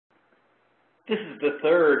This is the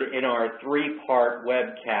third in our three-part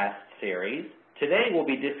webcast series. Today we'll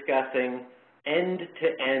be discussing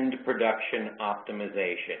end-to-end production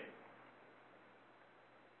optimization.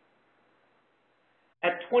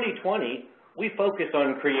 At 2020, we focus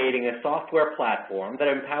on creating a software platform that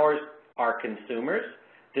empowers our consumers,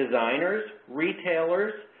 designers,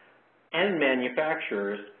 retailers, and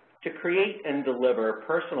manufacturers to create and deliver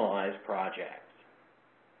personalized projects.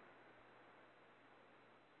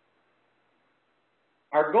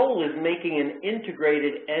 Our goal is making an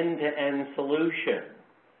integrated end-to-end solution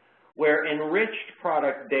where enriched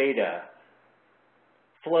product data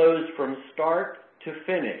flows from start to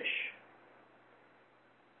finish.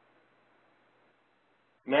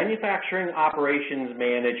 Manufacturing operations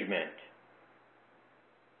management.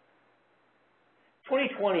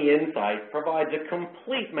 2020 Insight provides a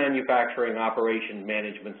complete manufacturing operations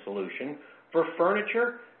management solution for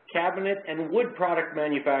furniture, cabinet, and wood product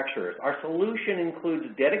manufacturers. Our solution includes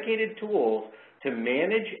dedicated tools to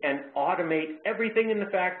manage and automate everything in the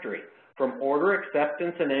factory, from order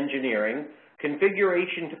acceptance and engineering,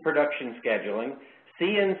 configuration to production scheduling,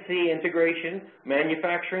 CNC integration,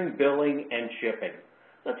 manufacturing, billing, and shipping.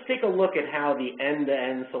 Let's take a look at how the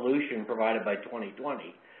end-to-end solution provided by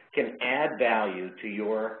 2020 can add value to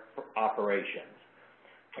your operations.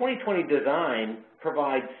 2020 Design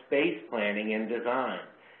provides space planning and design.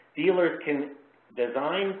 Dealers can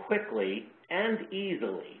design quickly and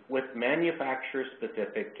easily with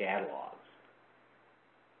manufacturer-specific catalogs.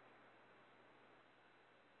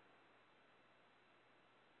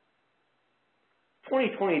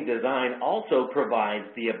 "2020 Design also provides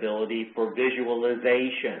the ability for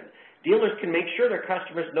visualization. Dealers can make sure their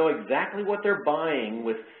customers know exactly what they're buying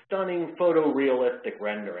with stunning photorealistic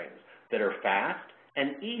renderings that are fast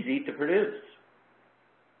and easy to produce.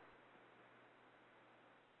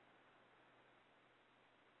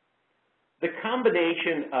 The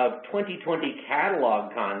combination of 2020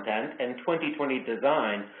 catalog content and 2020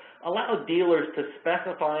 Design allow dealers to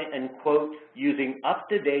specify and quote using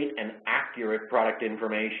up-to-date and accurate product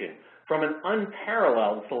information from an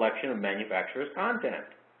unparalleled selection of manufacturers' content.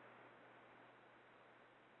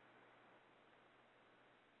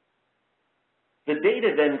 The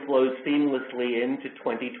data then flows seamlessly into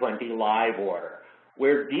 2020 Live Order,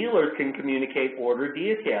 where dealers can communicate order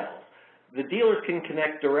details. The dealers can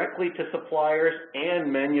connect directly to suppliers and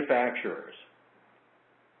manufacturers.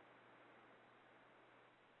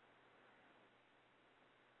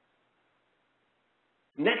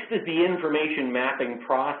 Next is the information mapping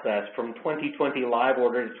process from 2020 Live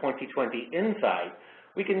Order to 2020 Insight.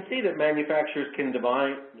 We can see that manufacturers can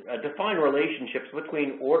define relationships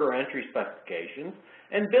between order entry specifications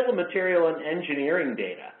and bill of material and engineering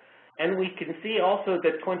data. And we can see also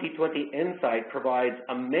that 2020 Insight provides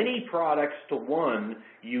a many products to one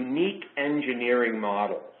unique engineering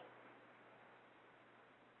model.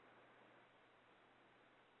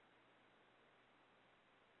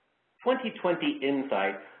 "2020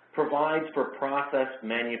 Insight provides for process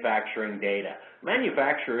manufacturing data.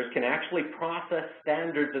 Manufacturers can actually process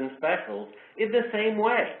standards and specials in the same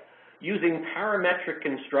way, using parametric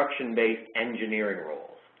construction-based engineering rules.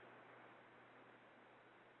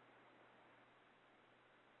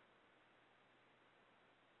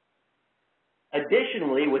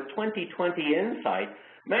 Additionally, with 2020 Insight,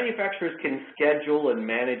 manufacturers can schedule and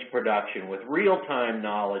manage production with real-time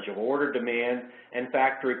knowledge of order demand and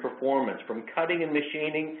factory performance, from cutting and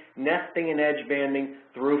machining, nesting and edge banding,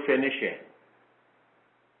 through finishing.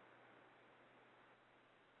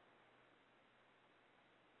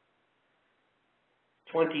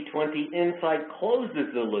 "2020 Insight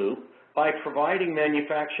closes the loop by providing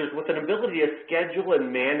manufacturers with an ability to schedule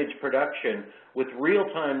and manage production with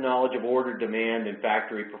real-time knowledge of order demand and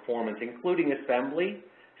factory performance, including assembly,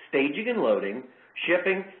 staging and loading,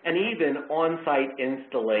 shipping, and even on-site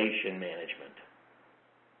installation management."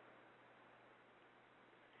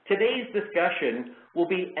 Today's discussion will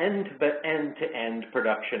be end-to-end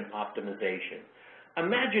production optimization.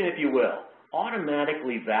 Imagine, if you will,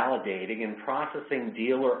 automatically validating and processing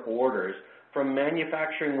dealer orders from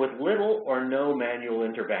manufacturing with little or no manual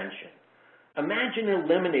intervention. Imagine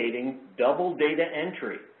eliminating double data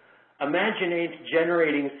entry. Imagine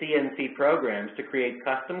generating CNC programs to create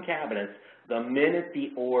custom cabinets the minute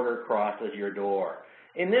the order crosses your door.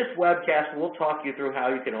 In this webcast, we'll talk you through how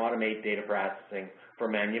you can automate data processing for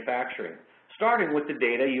manufacturing, starting with the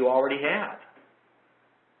data you already have.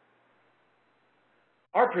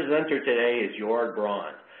 Our presenter today is Joerg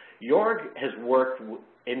Brauns. Joerg has worked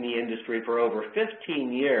in the industry for over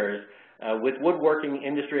 15 years with woodworking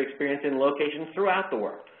industry experience in locations throughout the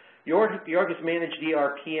world. Joerg has managed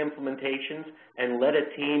ERP implementations and led a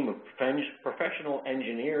team of professional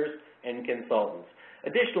engineers and consultants.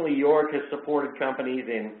 Additionally, Joerg has supported companies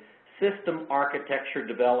in system architecture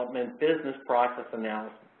development, business process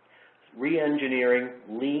analysis, re-engineering,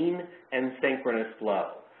 lean, and synchronous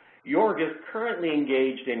flow. Joerg is currently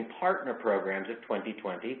engaged in partner programs at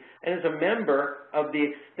 2020 and is a member of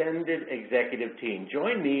the extended executive team.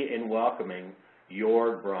 Join me in welcoming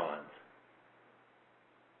Joerg Brauns.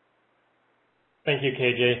 Thank you,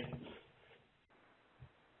 KJ.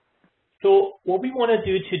 So what we want to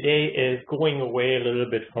do today is going away a little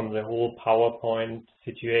bit from the whole PowerPoint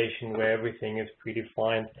situation where everything is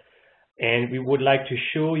predefined, and we would like to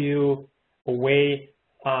show you a way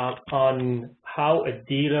on how a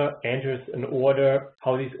dealer enters an order,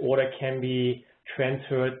 how this order can be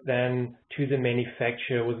transferred then to the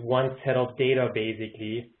manufacturer with one set of data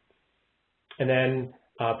basically, and then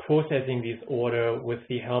processing this order with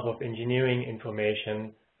the help of engineering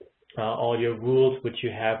information, all your rules which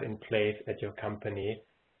you have in place at your company,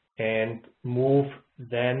 and move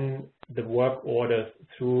then the work orders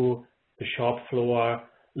through the shop floor,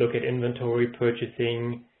 look at inventory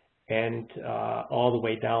purchasing, and all the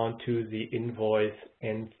way down to the invoice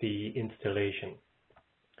and the installation.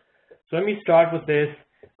 So let me start with this.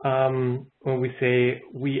 When we say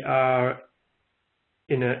we are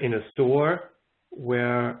in a store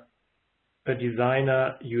where a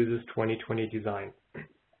designer uses 2020 design.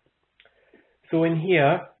 So in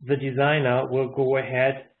here, the designer will go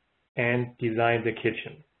ahead and design the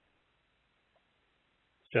kitchen.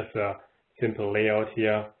 It's just a simple layout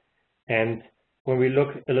here. And when we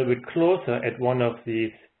look a little bit closer at one of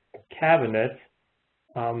these cabinets,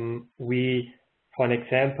 we, for an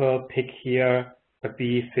example, pick here a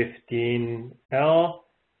B15L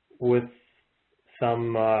with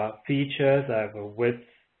some features. I have a width,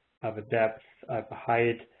 I have a depth, I have a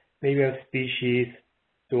height, maybe I have species,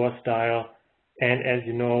 door style, and as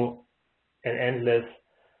you know, an endless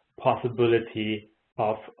possibility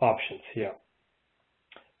of options here.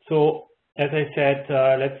 So as I said,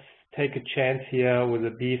 let's take a chance here with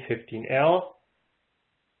a B15L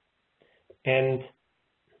and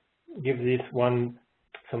give this one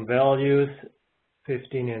some values.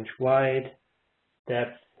 15-inch wide,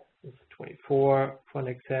 depth is 24 for an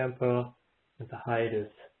example, and the height is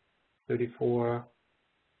 34.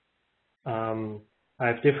 I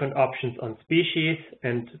have different options on species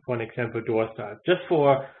and, for an example, door style. Just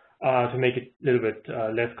for to make it a little bit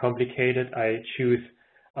less complicated, I choose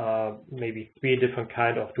maybe 3 different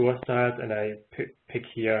kinds of door styles, and I pick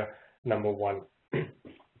here number 1.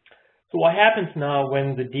 So what happens now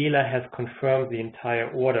when the dealer has confirmed the entire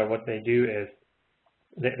order? What they do is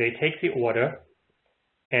they take the order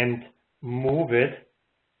and move it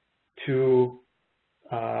to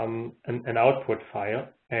an output file,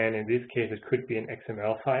 and in this case it could be an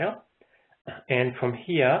XML file, and from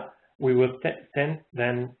here we will send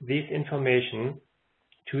then this information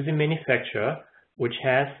to the manufacturer, which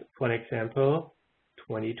has, for an example,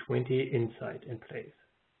 2020 Insight in place.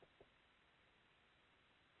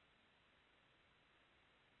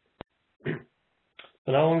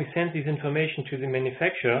 So now when we send this information to the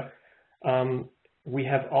manufacturer, we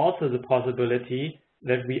have also the possibility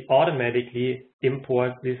that we automatically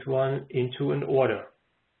import this one into an order.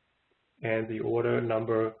 And the order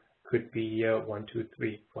number could be here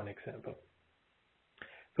 123, for an example.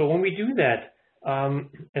 So when we do that,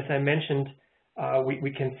 as I mentioned,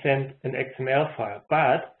 we can send an XML file,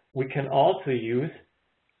 but we can also use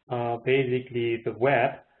basically the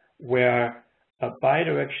web, where a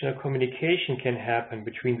bidirectional communication can happen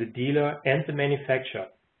between the dealer and the manufacturer.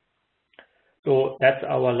 So that's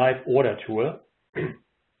our live order tool.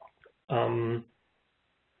 Our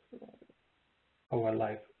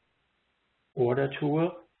live order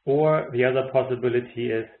tool, or the other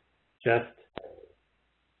possibility is just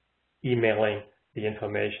emailing the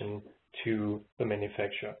information to the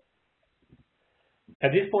manufacturer.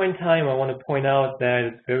 At this point in time, I want to point out that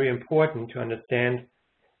it's very important to understand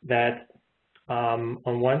that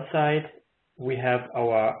on one side, we have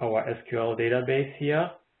our SQL database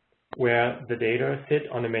here, where the data sit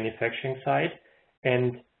on the manufacturing side,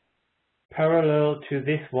 and parallel to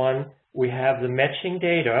this one, we have the matching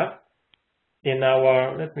data in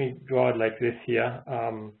our, let me draw it like this here,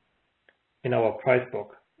 in our price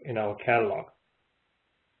book, in our catalog,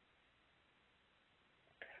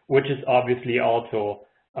 which is obviously also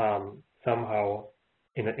somehow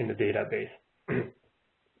in the database.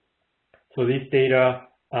 So these data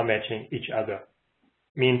are matching each other.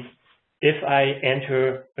 Means if I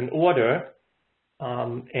enter an order,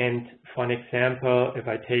 and for an example, if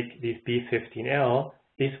I take this B15L,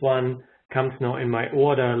 this one comes now in my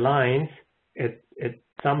order lines at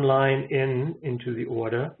some line into the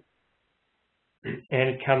order, and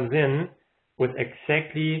it comes in with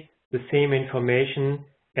exactly the same information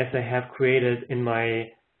as I have created in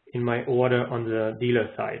my order on the dealer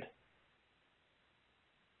side.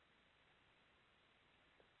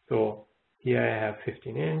 So here I have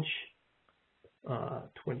 15-inch,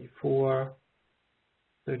 24,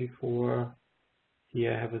 34.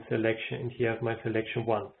 Here I have a selection, and here I have my selection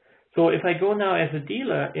 1. So if I go now as a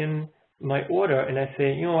dealer in my order and I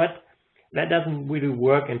say, you know what, that doesn't really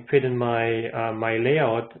work and fit in my my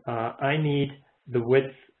layout. I need the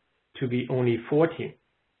width to be only 14,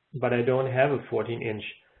 but I don't have a 14-inch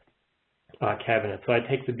cabinet. So I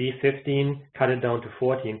take the B15, cut it down to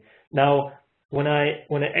 14. Now, when I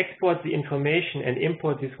export the information and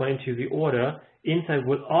import this one into the order, Insight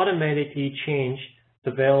will automatically change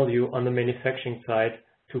the value on the manufacturing side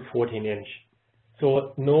to 14-inch.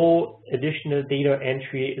 So no additional data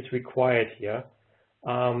entry is required here.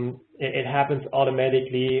 It happens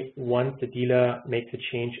automatically once the dealer makes a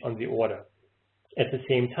change on the order. At the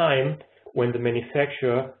same time, when the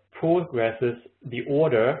manufacturer progresses the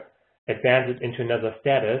order, advances into another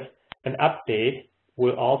status, an update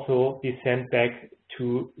will also be sent back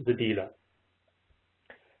to the dealer.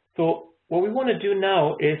 So what we want to do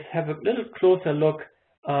now is have a little closer look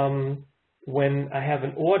when I have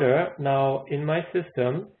an order now in my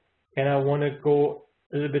system, and I want to go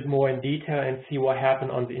a little bit more in detail and see what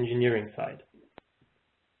happened on the engineering side.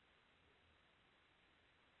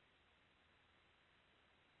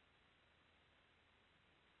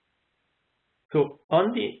 So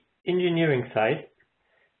on the engineering side,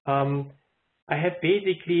 I have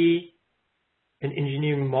basically an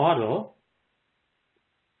engineering model.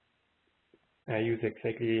 I use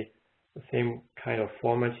exactly the same kind of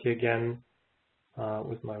format here again,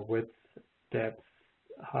 with my width, depth,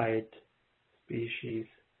 height, species,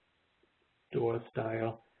 door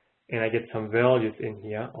style, and I get some values in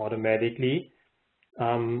here automatically.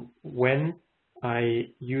 When I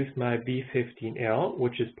use my B15L,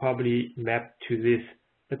 which is probably mapped to this,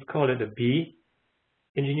 let's call it a B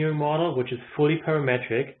engineering model, which is fully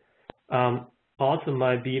parametric. Also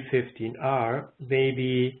my B15R,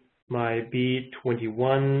 maybe my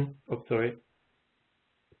B21,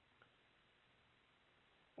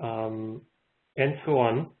 and so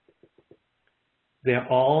on. They're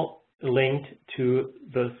all linked to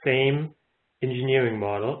the same engineering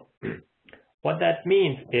model. What that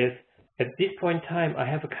means is, at this point in time, I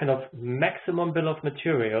have a kind of maximum bill of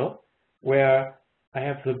material where I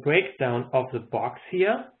have the breakdown of the box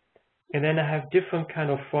here, and then I have different kind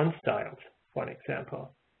of front styles, for an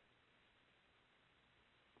example.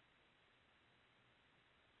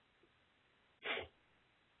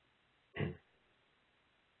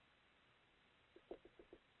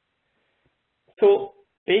 So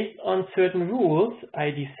based on certain rules, I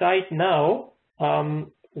decide now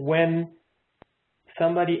when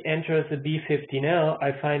somebody enters a B15L,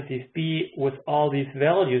 I find this B with all these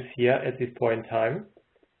values here at this point in time,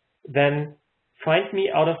 then find me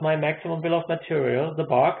out of my maximum bill of material, the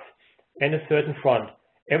box, and a certain front.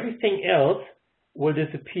 Everything else will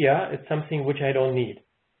disappear. It's something which I don't need.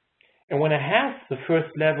 And when I have the first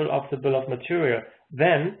level of the bill of material,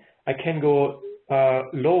 then I can go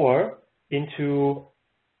lower into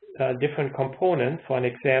different components. For an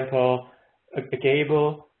example, a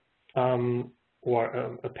gable or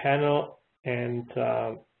a panel, and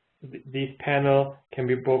these panel can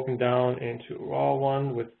be broken down into raw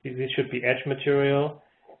one with this should be edge material,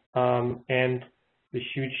 and the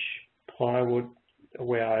huge plywood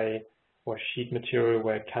or sheet material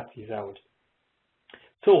where I cut these out.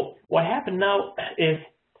 So what happened now is,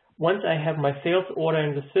 once I have my sales order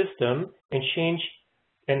in the system and change,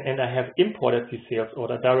 and I have imported the sales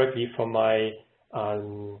order directly from my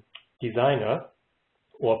designer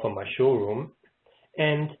or from my showroom,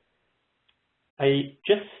 and I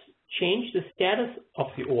just change the status of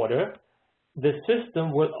the order, the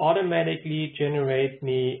system will automatically generate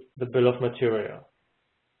me the bill of material.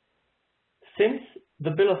 Since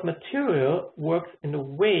the bill of material works in a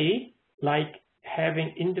way like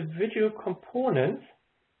having individual components,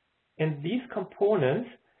 and these components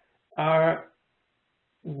are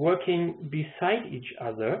working beside each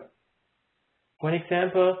other. For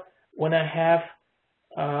example, when I have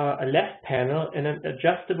a left panel and an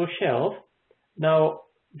adjustable shelf, now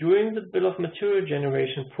during the bill of material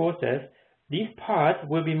generation process, these parts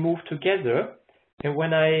will be moved together, and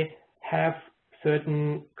when I have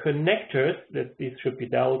certain connectors, that these should be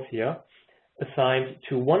dowels here, assigned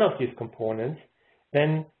to one of these components,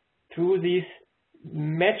 then through these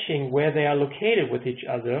matching where they are located with each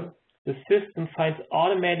other, the system finds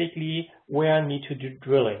automatically where I need to do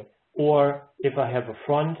drilling. Or if I have a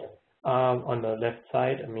front on the left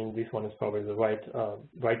side, I mean, this one is probably the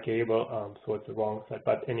right gable, so it's the wrong side,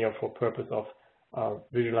 but anyhow, for purpose of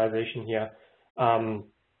visualization here,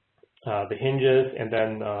 the hinges and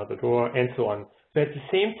then the door and so on. So at the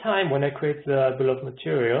same time, when I create the bill of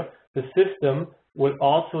material, the system will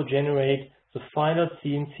also generate the final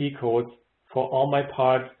CNC codes for all my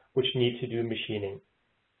parts which need to do machining.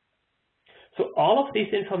 So all of this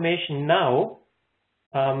information now,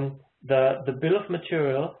 the bill of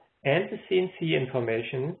material and the CNC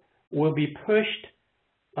information will be pushed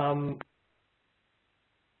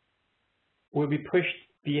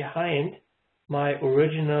behind my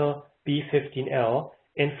original B15L,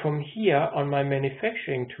 and from here on my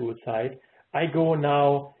manufacturing tool side, I go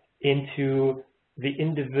now into the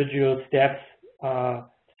individual steps,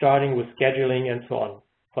 starting with scheduling and so on.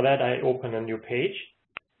 For that, I open a new page.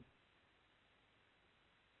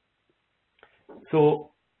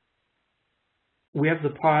 So we have the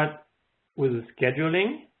part with the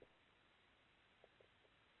scheduling.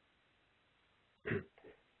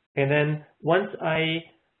 And then once I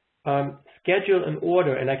schedule an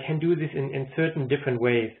order, and I can do this in certain different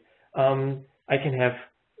ways. I can have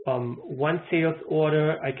one sales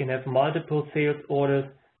order, I can have multiple sales orders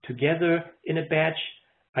together in a batch.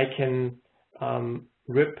 I can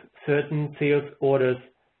rip certain sales orders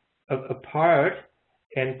apart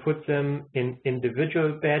and put them in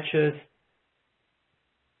individual batches.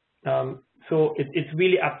 So it's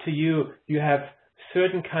really up to you. You have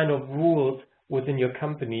certain kind of rules within your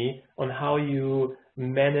company on how you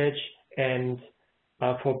manage and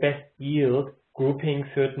for best yield, grouping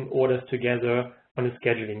certain orders together on the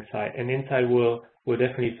scheduling side. And Inside will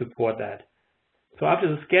definitely support that. So after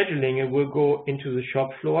the scheduling, it will go into the shop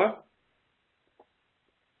floor.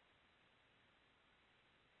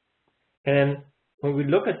 And when we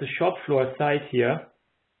look at the shop floor side here,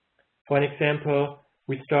 for an example,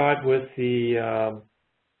 we start with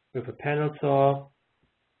with a panel saw.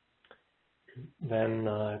 Then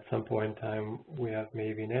at some point in time, we have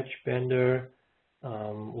maybe an edge bender.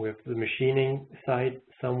 We have the machining side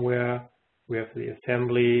somewhere. We have the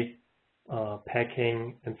assembly,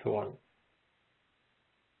 packing, and so on.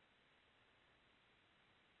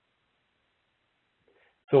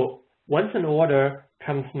 So once an order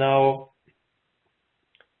comes now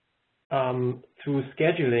through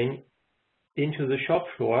scheduling into the shop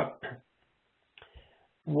floor,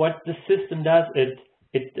 what the system does,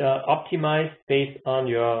 it optimizes based on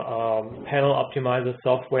your panel optimizer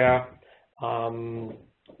software,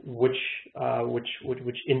 which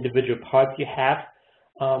individual parts you have.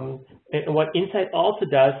 And what Inside also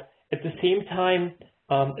does, at the same time,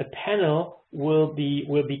 a panel will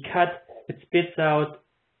be cut. It spits out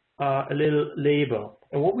a little label.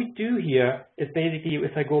 And what we do here is basically,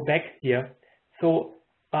 if I go back here, so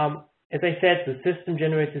as I said, the system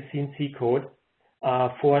generates a CNC code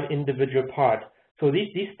for an individual part. So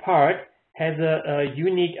this part has a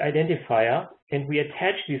unique identifier, and we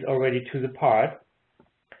attach this already to the part,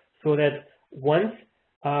 so that once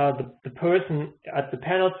the person at the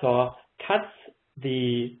panel saw cuts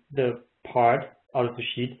the part out of the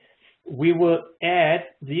sheet, we will add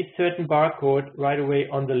this certain barcode right away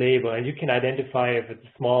on the label, and you can identify if it's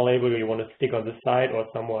a small label you want to stick on the side or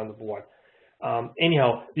somewhere on the board.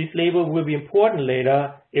 Anyhow, this label will be important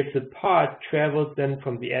later if the part travels then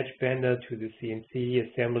from the edge bender to the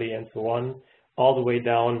CNC assembly and so on, all the way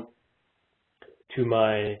down to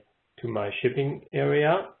my shipping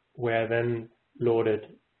area, where I then load it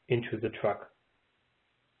into the truck.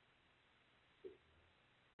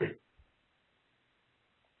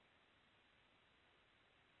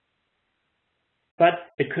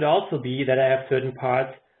 But it could also be that I have certain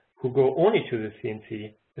parts who go only to the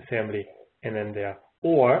CNC assembly and then there,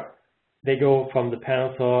 or they go from the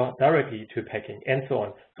panel saw directly to packing and so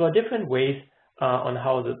on. So different ways on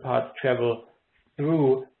how the parts travel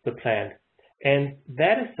through the plant. And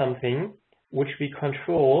that is something which we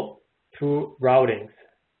control through routings.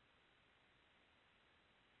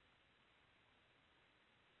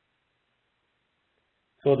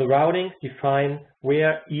 So the routings define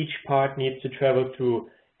where each part needs to travel through,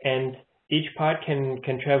 and each part can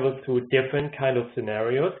travel through different kind of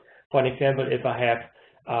scenarios. For an example, if I have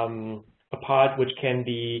a part which can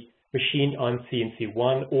be machined on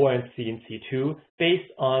CNC1 or on CNC2,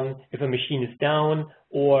 based on if a machine is down,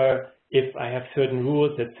 or if I have certain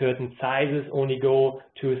rules that certain sizes only go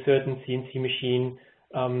to a certain CNC machine.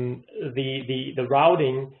 The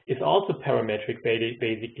routing is also parametric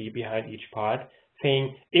basically behind each part,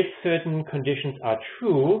 saying if certain conditions are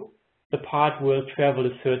true, the part will travel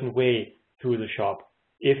a certain way through the shop.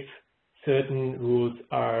 If certain rules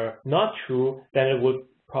are not true, then it would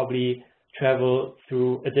probably travel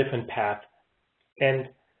through a different path. And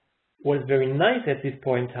what's very nice at this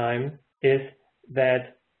point in time is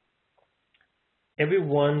that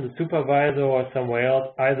everyone, the supervisor or somewhere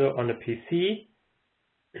else, either on a PC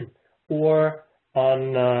or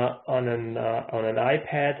on an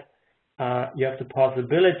iPad, you have the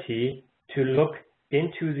possibility to look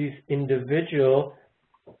into these individual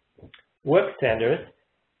work centers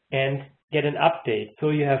and get an update.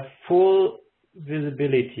 So you have full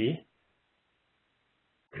visibility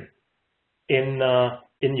in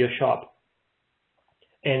your shop.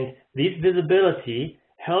 And this visibility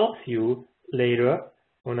helps you later,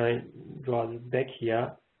 when I draw this back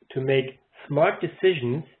here, to make smart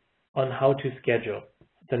decisions on how to schedule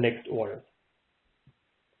the next orders.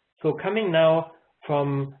 So coming now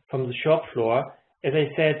from the shop floor, as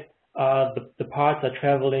I said, the parts are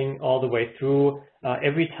traveling all the way through.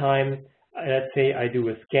 Every time, let's say I do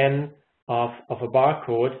a scan of a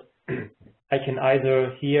barcode, I can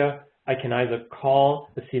either call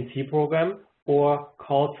the CNC program or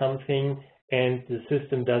call something and the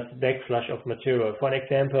system does backflush of material. For an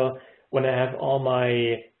example, when I have all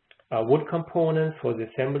my wood components for the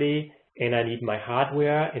assembly and I need my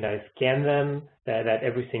hardware and I scan them, that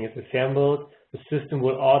everything is assembled, the system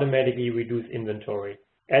will automatically reduce inventory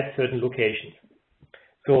at certain locations.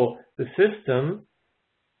 So the system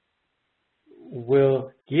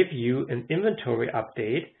will give you an inventory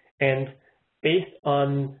update, and based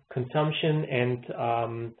on consumption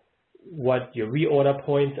and what your reorder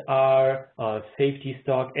points are, safety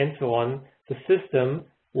stock, and so on, the system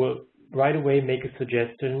will right away make a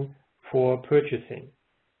suggestion for purchasing.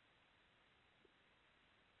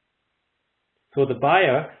 So the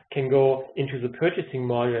buyer can go into the purchasing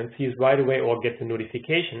module and sees right away, or gets a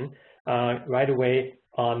notification right away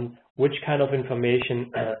on which kind of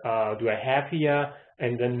information do I have here,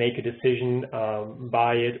 and then make a decision,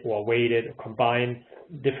 buy it or wait it, or combine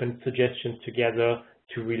different suggestions together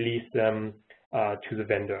to release them to the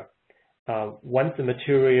vendor. Once the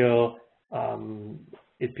material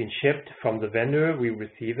is being shipped from the vendor, we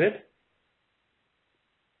receive it.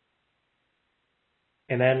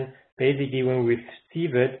 And then basically when we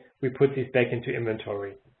receive it, we put this back into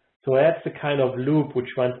inventory. So that's the kind of loop which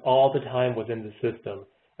runs all the time within the system.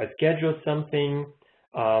 I schedule something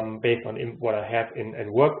based on what I have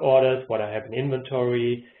in work orders, what I have in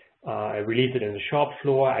inventory. I release it in the shop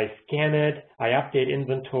floor, I scan it, I update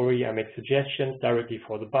inventory, I make suggestions directly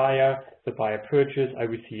for the buyer purchases, I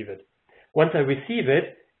receive it. Once I receive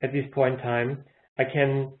it, at this point in time, I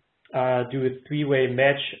can do a three-way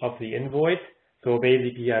match of the invoice. So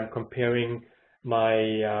basically I'm comparing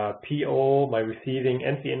my PO, my receiving,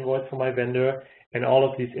 and the invoice for my vendor, and all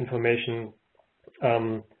of this information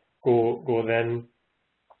go then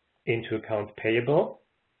into accounts payable.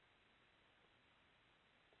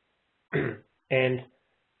 And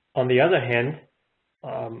on the other hand,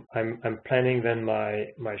 I'm planning then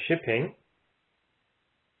my shipping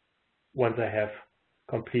once I have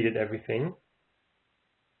completed everything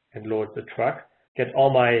and load the truck, get all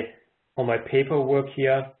my paperwork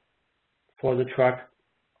here for the truck,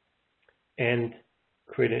 and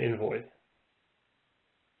create an invoice.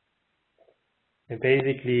 And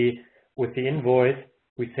basically with the invoice,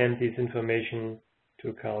 we send this information to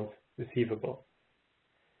accounts receivable.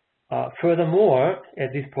 Furthermore,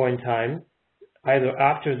 at this point in time, either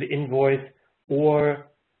after the invoice or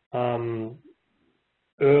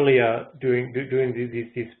earlier during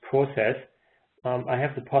this process, I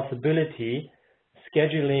have the possibility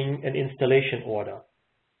scheduling an installation order.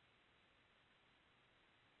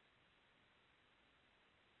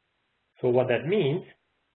 So what that means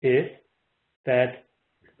is that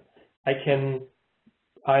I can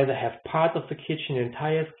either have parts of the kitchen,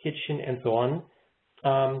 entire kitchen, and so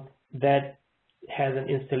on, that has an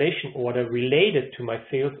installation order related to my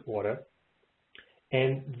sales order,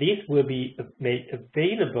 and this will be made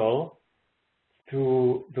available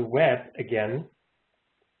through the web again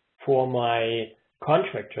for my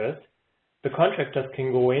contractors. The contractors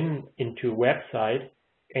can go into a website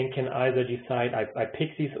and can either decide, I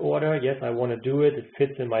pick this order, yes, I want to do it, it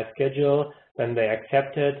fits in my schedule, then they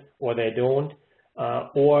accept it or they don't,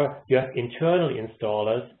 or you have internal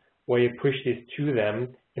installers where you push this to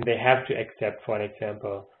them and they have to accept, for an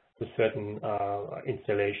example, the certain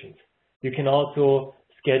installations. You can also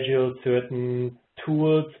schedule certain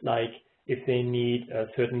tools, like if they need a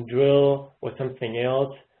certain drill or something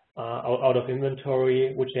else out of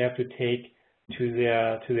inventory, which they have to take to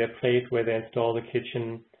their place where they install the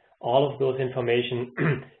kitchen. All of those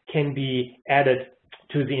information can be added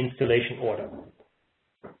to the installation order.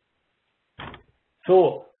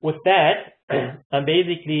 So with that, I'm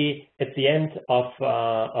basically at the end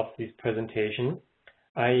of this presentation.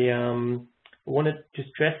 I wanted to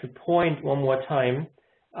stress the point one more time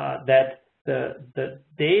that the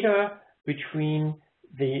data between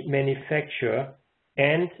the manufacturer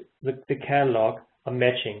and the catalog are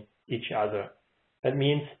matching each other. That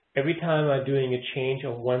means every time I'm doing a change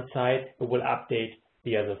on one side, it will update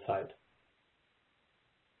the other side.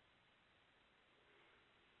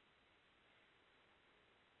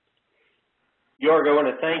 Joerg, I want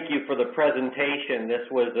to thank you for the presentation. This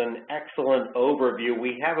was an excellent overview.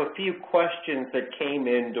 We have a few questions that came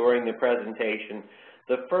in during the presentation.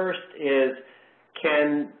 The first is,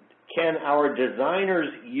 can our designers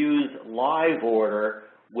use live order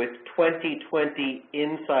with 2020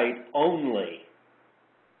 Insight only?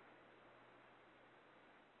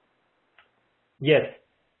 Yes.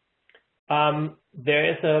 There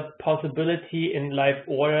is a possibility in live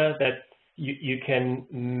order that you can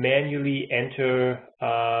manually enter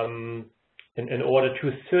an order to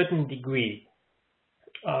a certain degree.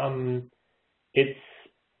 It's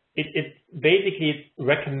basically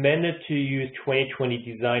recommended to use 2020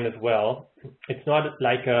 design as well. It's not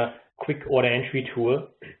like a quick order entry tool.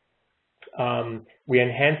 We're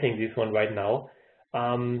enhancing this one right now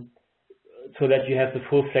so that you have the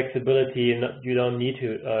full flexibility and you don't need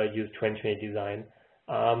to use 2020 design.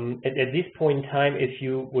 At this point in time, if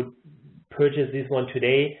you would purchase this one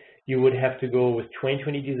today, you would have to go with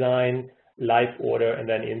 2020 design, live order, and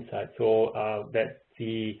then Insight, so that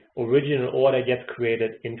the original order gets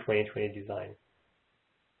created in 2020 design.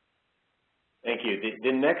 Thank you.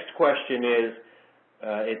 The next question is,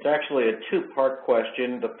 it's actually a two-part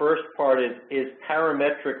question. The first part is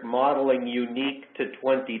parametric modeling unique to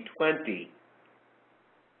 2020?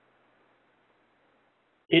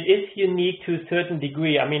 It is unique to a certain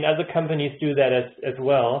degree. I mean, other companies do that as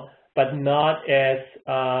well, but not as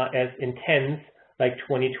intense like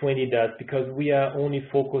 2020 does, because we are only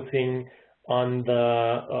focusing on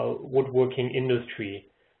the woodworking industry.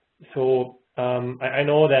 So I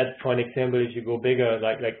know that, for an example, if you go bigger,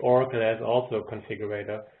 like Oracle has also a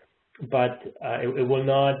configurator, but it will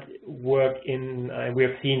not work in, and we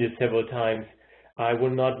have seen this several times, it will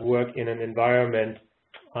not work in an environment,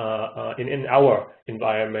 in our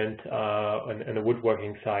environment on the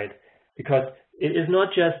woodworking side, because it is not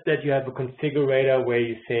just that you have a configurator where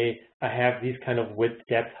you say, I have these kind of width,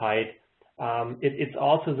 depth, height. It's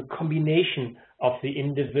also the combination of the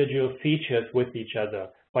individual features with each other.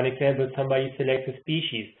 For example, somebody selects a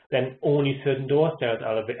species, then only certain door styles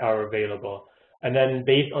are available. And then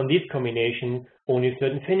based on this combination, only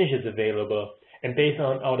certain finishes available. And based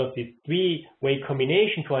on out of this three-way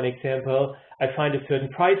combination, for an example, I find a certain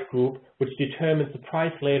price group which determines the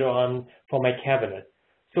price later on for my cabinet.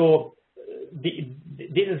 So this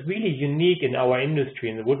is really unique in our industry,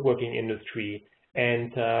 in the woodworking industry.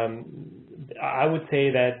 And I would say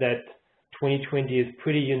that 2020 is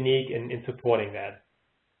pretty unique in supporting that.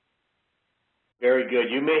 Very good.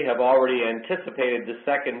 You may have already anticipated the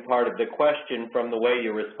second part of the question from the way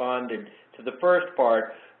you responded to the first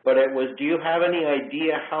part, but it was, do you have any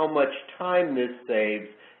idea how much time this saves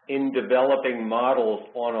in developing models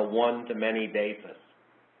on a one-to-many basis?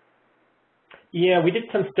 Yeah, we did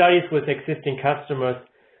some studies with existing customers,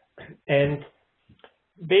 and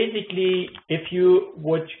basically, if you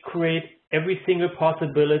would create every single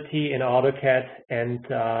possibility in AutoCAD and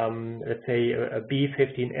let's say a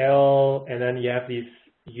B15L, and then you have this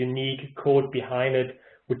unique code behind it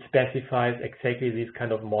which specifies exactly this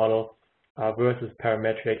kind of model versus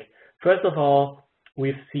parametric. First of all,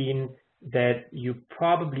 we've seen that you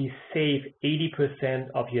probably save 80%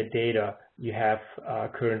 of your data you have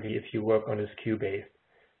currently if you work on a SKU base.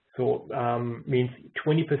 So means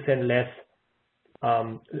 20% less,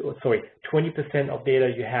 20% of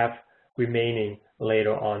data you have remaining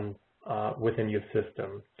later on within your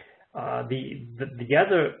system. The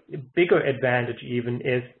other bigger advantage even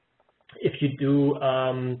is if you do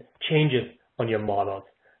changes on your models.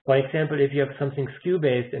 For example, if you have something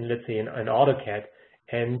SKU-based in, let's say, an AutoCAD,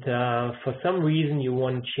 and for some reason you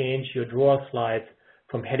want to change your drawer slides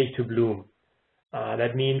from heading to bloom.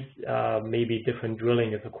 That means maybe different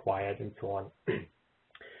drilling is required and so on.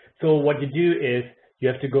 So what you do is you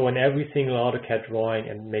have to go in every single AutoCAD drawing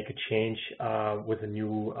and make a change with a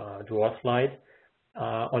new drawer slide.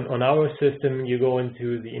 On our system, you go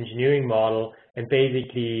into the engineering model and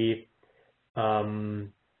basically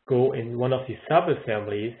go in one of the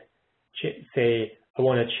sub-assemblies, say, I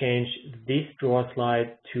want to change this drawer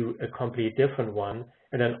slide to a completely different one,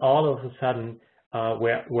 and then all of a sudden,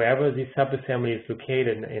 wherever the sub-assembly is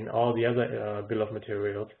located in all the other bill of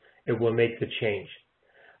materials, it will make the change.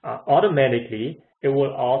 Automatically, it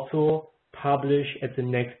will also publish at the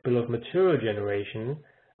next bill of material generation,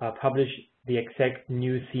 publish the exact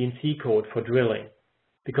new CNC code for drilling,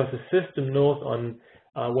 because the system knows on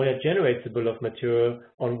when it generates the bill of material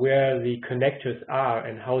on where the connectors are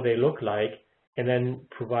and how they look like, and then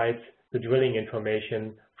provides the drilling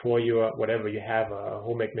information for your whatever you have, a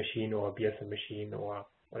home ec machine or a BSM machine or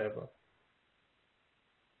whatever.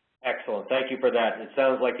 Excellent. Thank you for that. It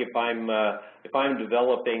sounds like if I'm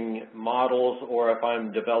developing models or if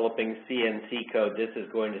I'm developing CNC code, this is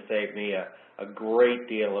going to save me a great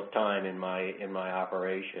deal of time in my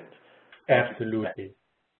operations. Absolutely.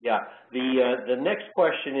 Yeah. The next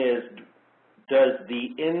question is, does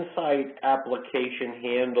the Insight application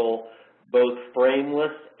handle both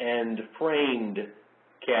frameless and framed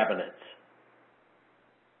cabinets?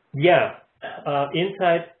 Yeah.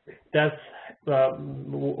 Insight does.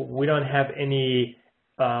 We don't have any,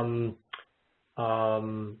 how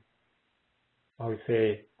we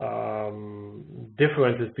say,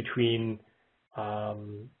 differences between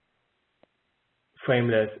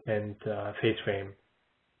frameless and face frame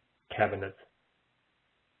cabinets.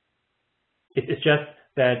 It's just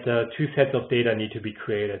that two sets of data need to be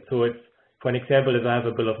created. So it's, for an example, if I have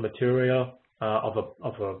a bill of material of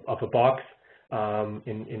a box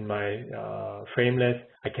in my frameless,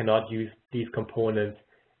 I cannot use these components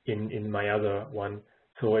in my other one.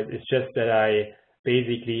 So it's just that I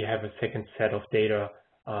basically have a second set of data,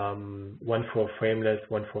 one for frameless,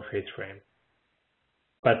 one for face frame.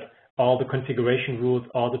 But all the configuration rules,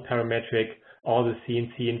 all the parametric, all the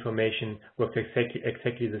CNC information works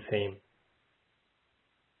exactly the same.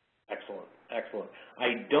 Excellent, excellent.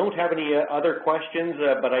 I don't have any other questions,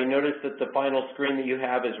 but I noticed that the final screen that you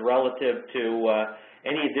have is relative to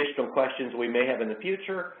any additional questions we may have in the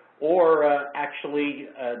future, or actually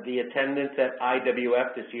the attendance at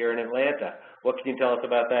IWF this year in Atlanta. What can you tell us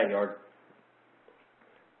about that, Joerg?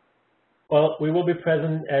 Well, we will be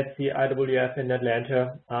present at the IWF in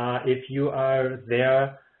Atlanta. If you are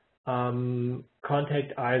there,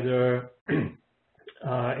 contact either,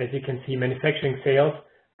 as you can see, manufacturing sales,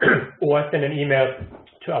 or send an email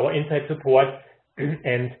to our Insight support,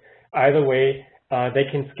 and either way, they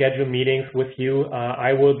can schedule meetings with you.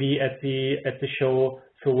 I will be at the show,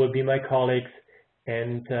 so will be my colleagues,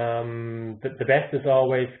 and the best is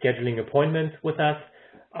always scheduling appointments with us.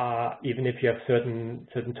 Even if you have certain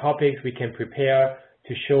topics, we can prepare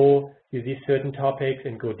to show you these certain topics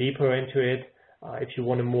and go deeper into it. If you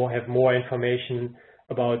want to have more information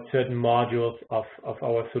about certain modules of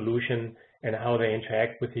our solution and how they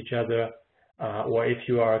interact with each other, or if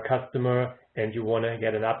you are a customer and you want to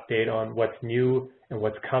get an update on what's new and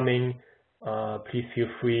what's coming, please feel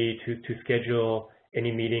free to schedule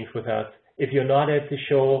any meetings with us. If you're not at the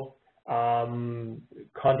show,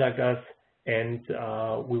 contact us and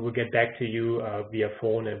we will get back to you via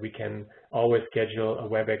phone, and we can always schedule a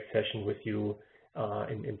WebEx session with you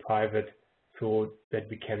in private, so that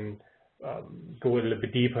we can go a little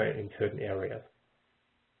bit deeper in certain areas.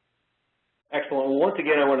 Excellent. Well, once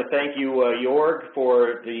again, I want to thank you, Joerg,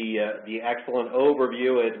 for the excellent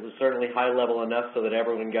overview. It was certainly high level enough so that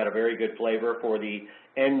everyone got a very good flavor for the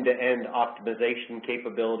end-to-end optimization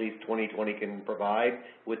capabilities 2020 can provide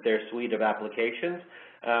with their suite of applications.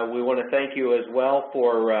 We want to thank you as well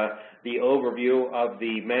for the overview of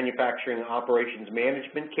the manufacturing operations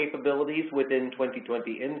management capabilities within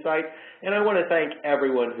 2020 Insight. And I want to thank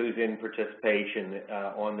everyone who's in participation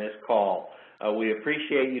on this call. We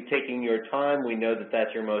appreciate you taking your time. We know that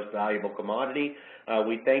that's your most valuable commodity.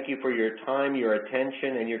 We thank you for your time, your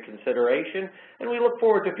attention, and your consideration, and we look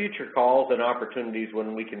forward to future calls and opportunities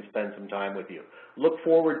when we can spend some time with you. Look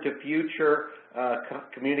forward to future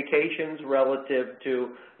communications relative to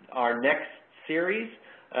our next series,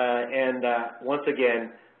 and once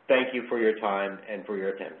again, thank you for your time and for your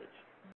attendance.